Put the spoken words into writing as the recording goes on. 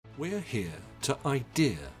We're here to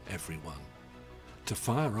idea everyone, to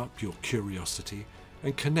fire up your curiosity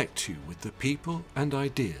and connect you with the people and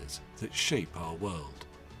ideas that shape our world.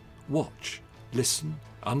 Watch, listen,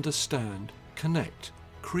 understand, connect,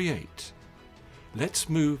 create. Let's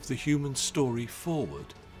move the human story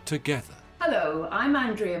forward together. Hello, I'm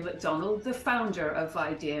Andrea Macdonald, the founder of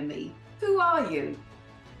ideaXme. Who are you?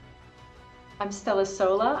 I'm Stela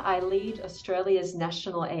Solar. I lead Australia's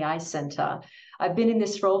National AI Centre. I've been in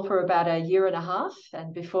this role for about a year and a half,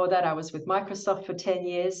 and before that I was with Microsoft for 10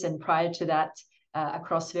 years, and prior to that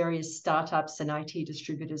across various startups and IT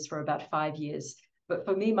distributors for about 5 years. But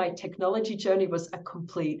for me, my technology journey was a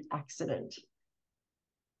complete accident.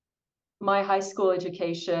 My high school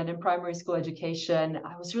education and primary school education,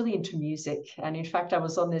 I was really into music. And in fact, I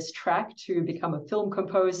was on this track to become a film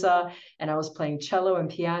composer, and I was playing cello and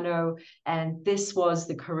piano. And this was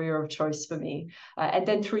the career of choice for me. And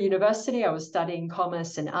then through university, I was studying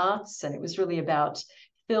commerce and arts, and it was really about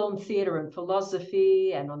film, theatre, and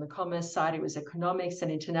philosophy. And on the commerce side, it was economics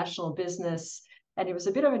and international business. And it was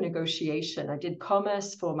a bit of a negotiation. I did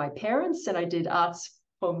commerce for my parents, and I did arts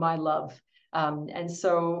for my love. And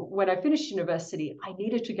so when I finished university, I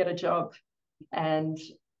needed to get a job. And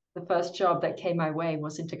the first job that came my way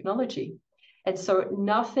was in technology. And so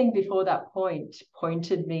nothing before that point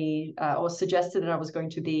pointed me or suggested that I was going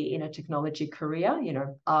to be in a technology career, you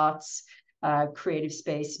know, arts, creative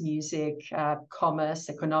space, music, commerce,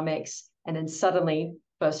 economics, and then suddenly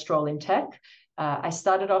first role in tech. I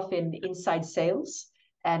started off in inside sales.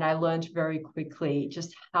 And I learned very quickly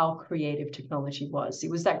just how creative technology was.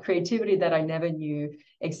 It was that creativity that I never knew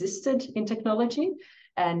existed in technology.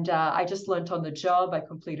 And I just learned on the job. I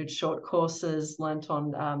completed short courses, learned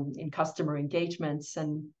on in customer engagements,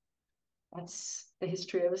 and that's the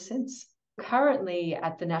history ever since. Currently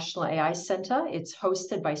at the National AI Centre, it's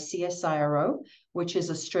hosted by CSIRO, which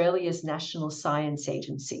is Australia's national science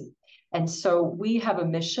agency. And so we have a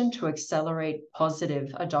mission to accelerate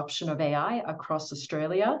positive adoption of AI across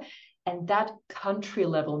Australia. And that country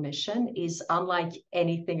level mission is unlike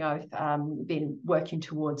anything I've been working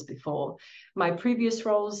towards before. My previous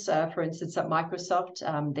roles, for instance, at Microsoft,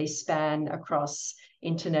 they span across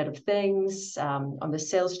Internet of Things, on the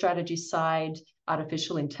sales strategy side,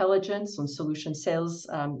 artificial intelligence, on solution sales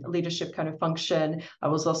leadership kind of function. I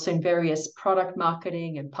was also in various product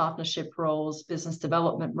marketing and partnership roles, business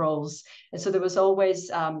development roles. And so there was always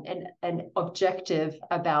an objective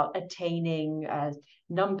about attaining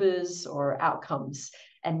numbers or outcomes.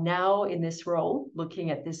 And now in this role, looking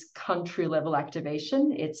at this country level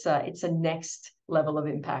activation, it's a next level of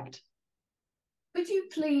impact. Could you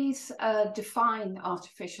please define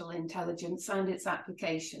artificial intelligence and its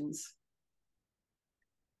applications?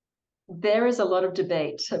 There is a lot of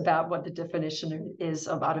debate about what the definition is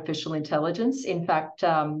of artificial intelligence. In fact,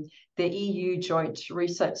 the EU Joint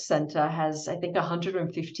Research Centre has, I think, a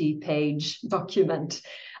 150-page document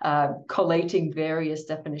collating various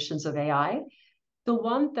definitions of AI. The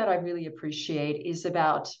one that I really appreciate is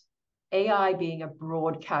about AI being a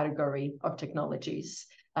broad category of technologies.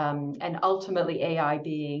 And ultimately AI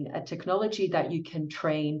being a technology that you can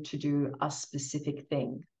train to do a specific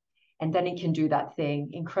thing. And then it can do that thing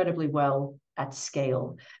incredibly well at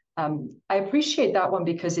scale. I appreciate that one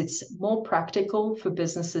because it's more practical for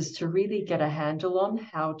businesses to really get a handle on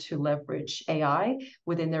how to leverage AI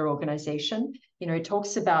within their organization. You know, it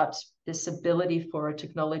talks about this ability for a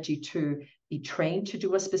technology to be trained to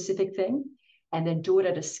do a specific thing and then do it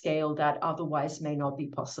at a scale that otherwise may not be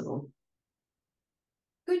possible.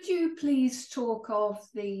 Could you please talk of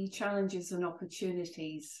the challenges and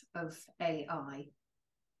opportunities of AI?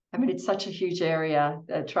 I mean, it's such a huge area,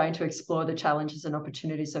 trying to explore the challenges and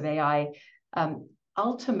opportunities of AI.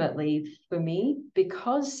 Ultimately, for me,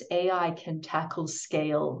 because AI can tackle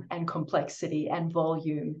scale and complexity and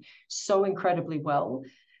volume so incredibly well,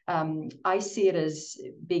 I see it as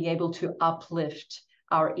being able to uplift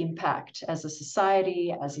our impact as a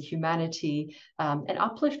society, as a humanity, and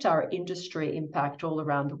uplift our industry impact all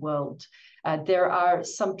around the world. There are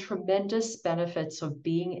some tremendous benefits of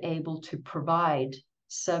being able to provide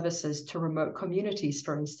services to remote communities,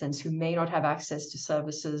 for instance, who may not have access to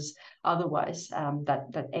services otherwise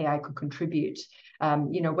that AI could contribute.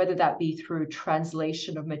 You know, whether that be through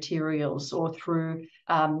translation of materials or through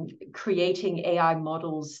creating AI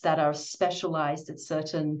models that are specialized at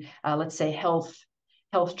certain, let's say, health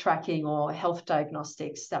tracking or health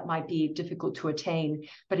diagnostics that might be difficult to attain.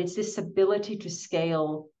 But it's this ability to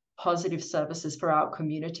scale positive services for our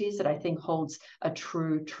communities that I think holds a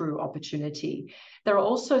true opportunity. There are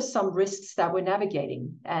also some risks that we're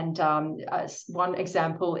navigating. And one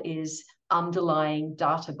example is underlying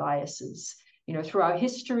data biases. throughout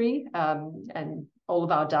history, and all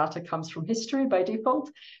of our data comes from history by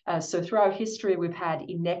default. So throughout history, we've had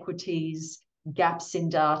inequities, gaps in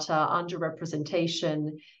data,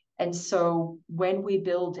 underrepresentation. And so when we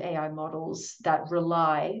build AI models that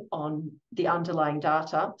rely on the underlying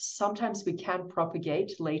data, sometimes we can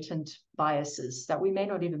propagate latent biases that we may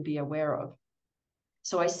not even be aware of.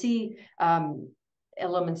 So I see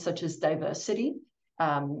elements such as diversity,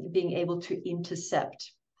 being able to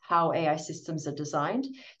intercept how AI systems are designed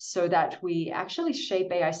so that we actually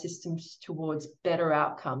shape AI systems towards better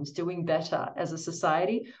outcomes, doing better as a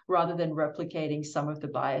society, rather than replicating some of the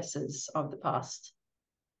biases of the past.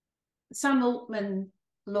 Sam Altman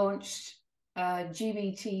launched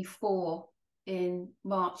GPT-4 in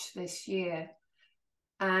March this year.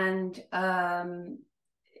 And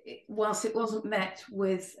whilst it wasn't met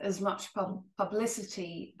with as much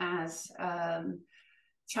publicity as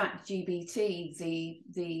ChatGPT,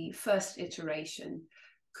 the first iteration,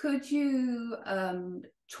 could you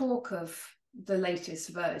talk of the latest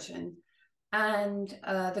version and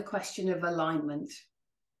the question of alignment?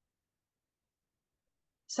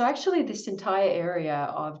 So actually, this entire area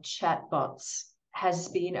of chatbots has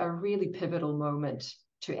been a really pivotal moment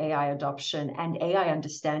to AI adoption and AI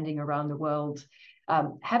understanding around the world.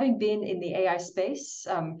 Having been in the AI space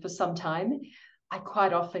for some time, I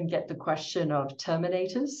quite often get the question of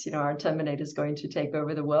terminators, are terminators going to take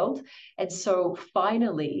over the world? And so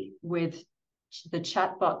finally, with the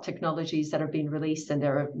chatbot technologies that have been released, and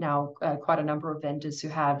there are now quite a number of vendors who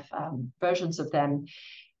have versions of them,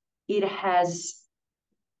 it has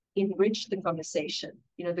enrich the conversation.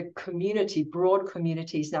 The community, broad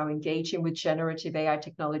communities now engaging with generative AI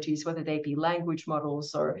technologies, whether they be language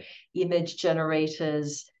models or image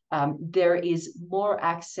generators. There is more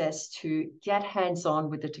access to get hands-on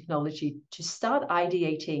with the technology, to start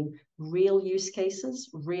ideating real use cases,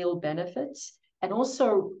 real benefits, and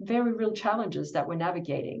also very real challenges that we're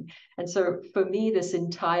navigating. And so for me, this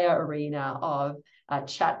entire arena of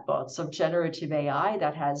chatbots, of generative AI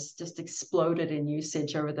that has just exploded in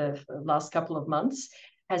usage over the last couple of months,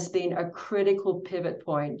 has been a critical pivot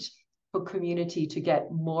point for community to get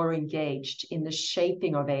more engaged in the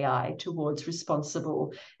shaping of AI towards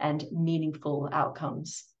responsible and meaningful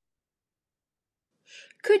outcomes.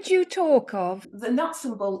 Could you talk of the nuts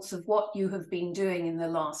and bolts of what you have been doing in the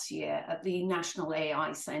last year at the National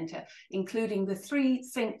AI Centre, including the 3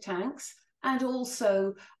 think tanks and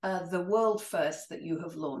also the world first that you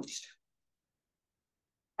have launched?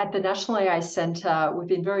 At the National AI Centre, we've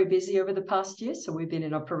been very busy over the past year. So we've been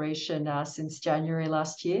in operation since January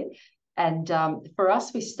last year. And for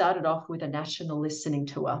us, we started off with a national listening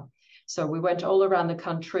tour. So we went all around the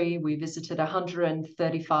country. We visited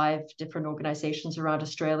 135 different organizations around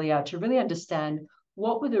Australia to really understand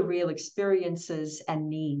what were the real experiences and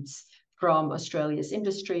needs from Australia's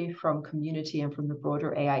industry, from community, and from the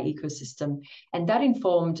broader AI ecosystem. And that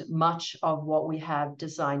informed much of what we have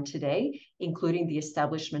designed today, including the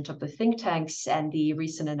establishment of the think tanks and the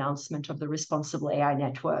recent announcement of the Responsible AI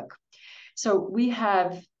Network. So we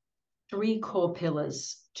have 3 core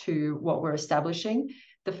pillars to what we're establishing.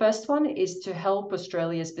 The first one is to help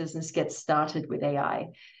Australia's business get started with AI.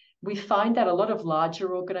 We find that a lot of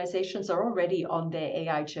larger organizations are already on their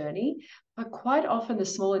AI journey, but quite often the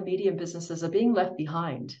small and medium businesses are being left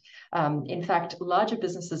behind. In fact, larger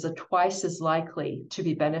businesses are twice as likely to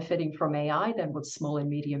be benefiting from AI than what small and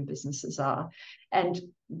medium businesses are. And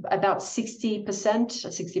about 60%,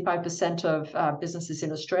 65% of businesses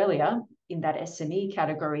in Australia in that SME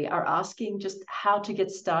category are asking just how to get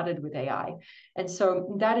started with AI. And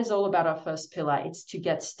so that is all about our first pillar. It's to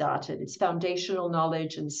get started. It's foundational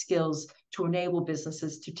knowledge and skills to enable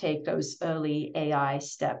businesses to take those early AI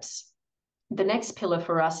steps. The next pillar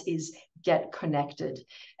for us is get connected.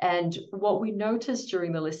 And what we noticed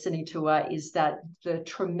during the listening tour is that the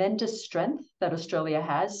tremendous strength that Australia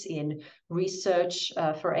has in research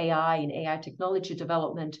for AI and AI technology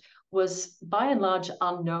development was by and large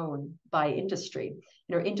unknown by industry.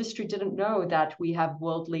 Industry didn't know that we have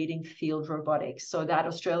world-leading field robotics, so that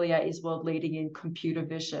Australia is world-leading in computer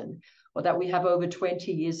vision, or that we have over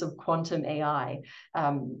 20 years of quantum AI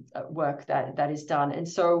work that is done. And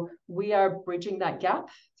so we are bridging that gap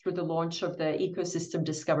through the launch of the Ecosystem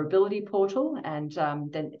Discoverability Portal and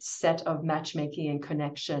then a set of matchmaking and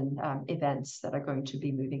connection events that are going to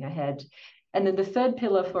be moving ahead. And then the third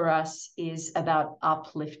pillar for us is about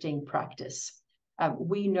uplifting practice.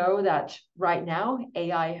 We know that right now,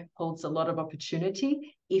 AI holds a lot of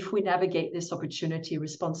opportunity if we navigate this opportunity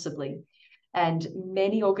responsibly. And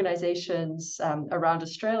many organizations around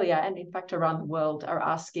Australia and in fact around the world are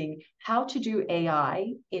asking how to do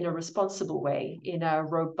AI in a responsible way, in a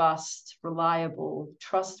robust, reliable,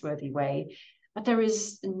 trustworthy way. But there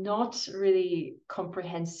is not really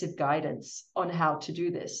comprehensive guidance on how to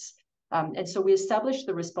do this. And so we established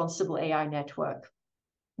the Responsible AI Network,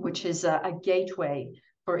 which is a gateway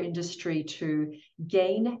for industry to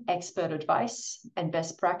gain expert advice and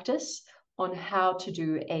best practice on how to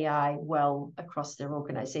do AI well across their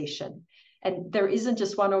organization. And there isn't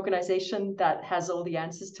just one organization that has all the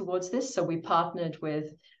answers towards this. So we partnered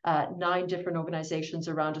with 9 different organizations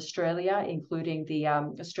around Australia, including the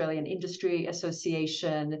Australian Industry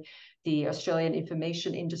Association, the Australian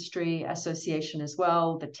Information Industry Association as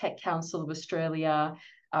well, the Tech Council of Australia,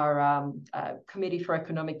 our Committee for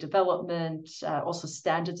Economic Development, also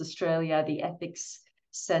Standards Australia, the Ethics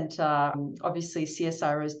Centre, obviously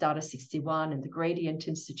CSIRO's Data 61 and the Gradient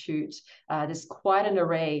Institute. There's quite an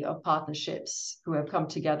array of partnerships who have come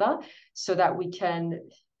together so that we can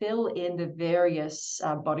fill in the various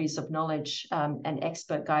bodies of knowledge and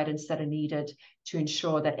expert guidance that are needed to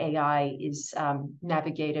ensure that AI is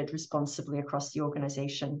navigated responsibly across the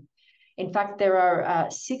organization. In fact, there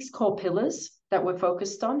are 6 core pillars that we're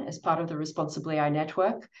focused on as part of the Responsible AI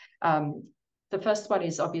Network. The first one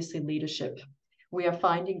is obviously leadership. We are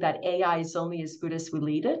finding that AI is only as good as we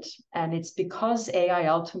lead it. And it's because AI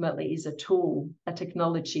ultimately is a tool, a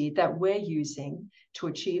technology that we're using to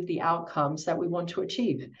achieve the outcomes that we want to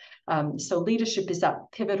achieve. So leadership is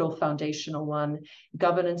that pivotal foundational one.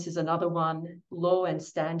 Governance is another one. Law and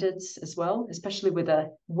standards as well, especially with a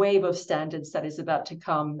wave of standards that is about to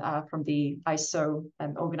come from the ISO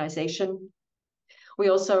organization. We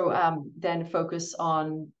also then focus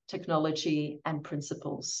on technology and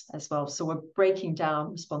principles as well. So we're breaking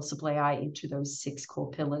down responsible AI into those 6 core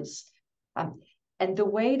pillars. And the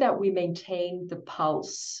way that we maintain the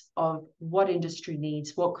pulse of what industry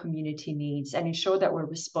needs, what community needs, and ensure that we're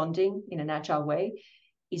responding in an agile way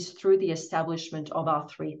is through the establishment of our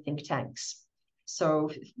 3 think tanks. So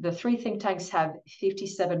the 3 think tanks have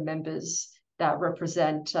 57 members that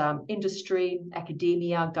represent industry,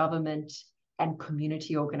 academia, government, and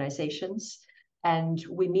community organizations. And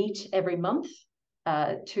we meet every month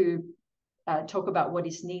to talk about what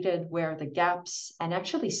is needed, where are the gaps, and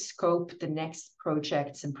actually scope the next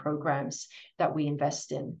projects and programs that we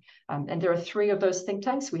invest in. And there are 3 of those think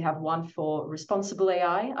tanks. We have one for responsible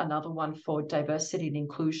AI, another one for diversity and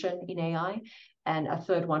inclusion in AI, and a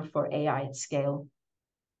 3rd one for AI at scale.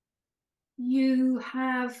 You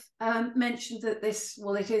have mentioned that this,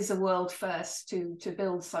 well, it is a world first to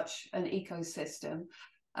build such an ecosystem.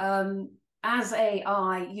 As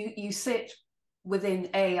AI, you sit within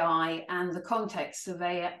AI, and the context of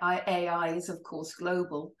AI is, of course,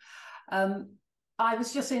 global. I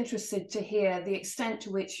was just interested to hear the extent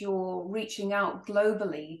to which you're reaching out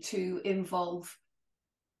globally to involve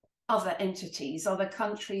other entities, other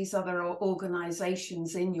countries, other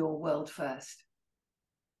organizations in your world first.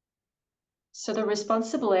 So the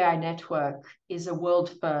Responsible AI Network is a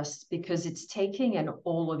world first because it's taking an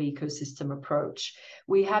all-of-ecosystem approach.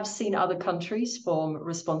 We have seen other countries form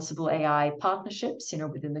responsible AI partnerships,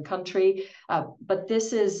 within the country, but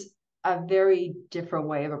this is a very different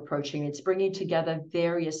way of approaching it. It's bringing together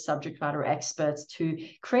various subject matter experts to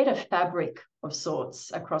create a fabric of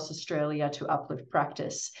sorts across Australia to uplift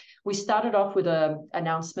practice. We started off with an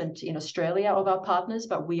announcement in Australia of our partners,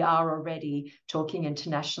 but we are already talking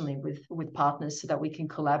internationally with partners so that we can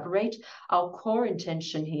collaborate. Our core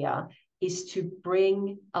intention here is to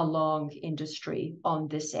bring along industry on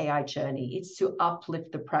this AI journey. It's to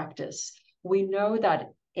uplift the practice. We know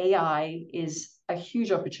that AI is a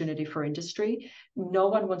huge opportunity for industry. No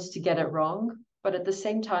one wants to get it wrong, but at the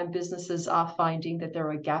same time, businesses are finding that there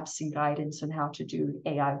are gaps in guidance on how to do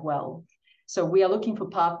AI well. So we are looking for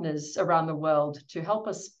partners around the world to help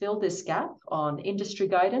us fill this gap on industry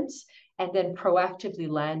guidance and then proactively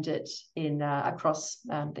land it in across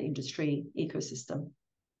the industry ecosystem.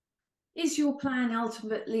 Is your plan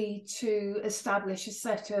ultimately to establish a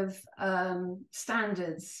set of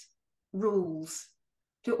standards, rules,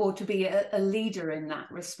 or to be a leader in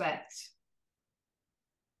that respect?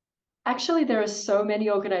 Actually, there are so many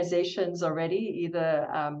organizations already, either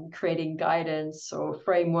creating guidance or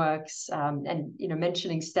frameworks, and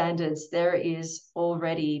mentioning standards. There is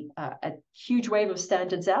already a huge wave of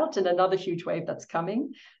standards out, and another huge wave that's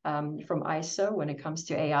coming from ISO when it comes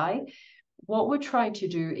to AI. What we're trying to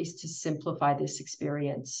do is to simplify this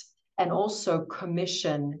experience and also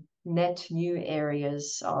commission net new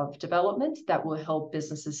areas of development that will help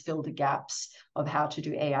businesses fill the gaps of how to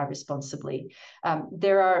do AI responsibly.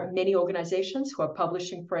 There are many organizations who are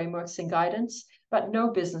publishing frameworks and guidance, but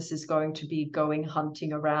no business is going to be going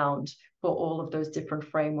hunting around for all of those different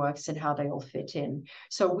frameworks and how they all fit in.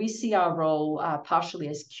 So we see our role partially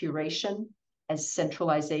as curation, as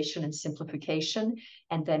centralization and simplification,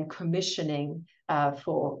 and then commissioning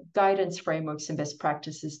for guidance, frameworks, and best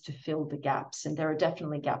practices to fill the gaps. And there are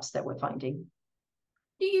definitely gaps that we're finding.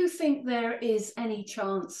 Do you think there is any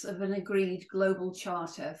chance of an agreed global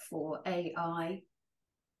charter for AI?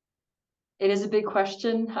 It is a big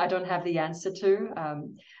question I don't have the answer to.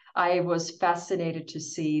 I was fascinated to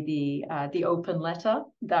see the open letter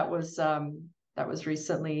that was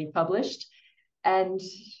recently published, and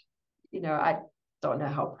I don't know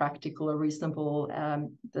how practical or reasonable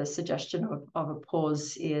the suggestion of a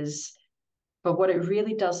pause is, but what it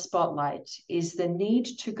really does spotlight is the need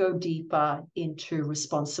to go deeper into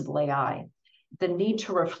responsible AI, the need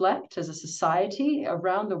to reflect as a society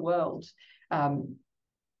around the world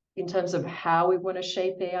in terms of how we want to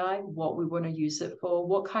shape AI, what we want to use it for,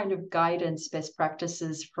 what kind of guidance, best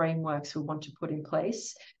practices, frameworks we want to put in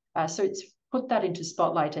place. So it's put that into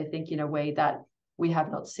spotlight, I think, in a way that we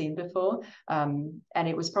have not seen before. And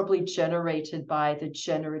it was probably generated by the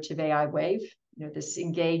generative AI wave. This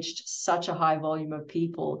engaged such a high volume of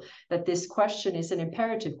people that this question is an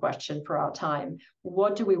imperative question for our time.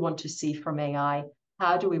 What do we want to see from AI?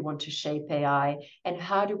 How do we want to shape AI? And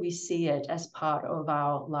how do we see it as part of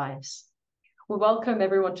our lives? We welcome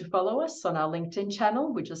everyone to follow us on our LinkedIn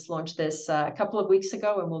channel. We just launched this a couple of weeks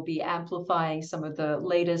ago, and we'll be amplifying some of the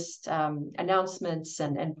latest announcements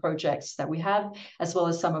and projects that we have, as well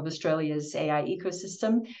as some of Australia's AI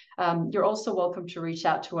ecosystem. You're also welcome to reach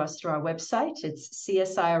out to us through our website. It's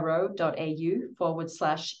csiro.au/NAIC.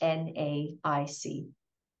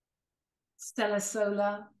 Stela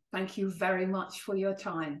Solar, thank you very much for your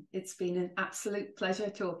time. It's been an absolute pleasure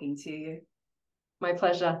talking to you. My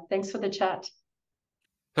pleasure. Thanks for the chat.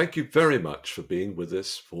 Thank you very much for being with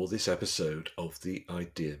us for this episode of the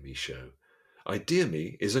ideaXme Show.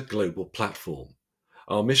 ideaXme is a global platform.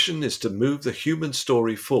 Our mission is to move the human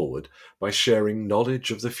story forward by sharing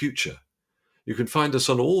knowledge of the future. You can find us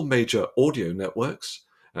on all major audio networks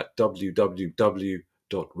at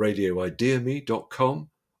www.radioideaXme.com,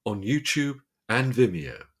 on YouTube and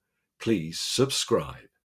Vimeo. Please subscribe.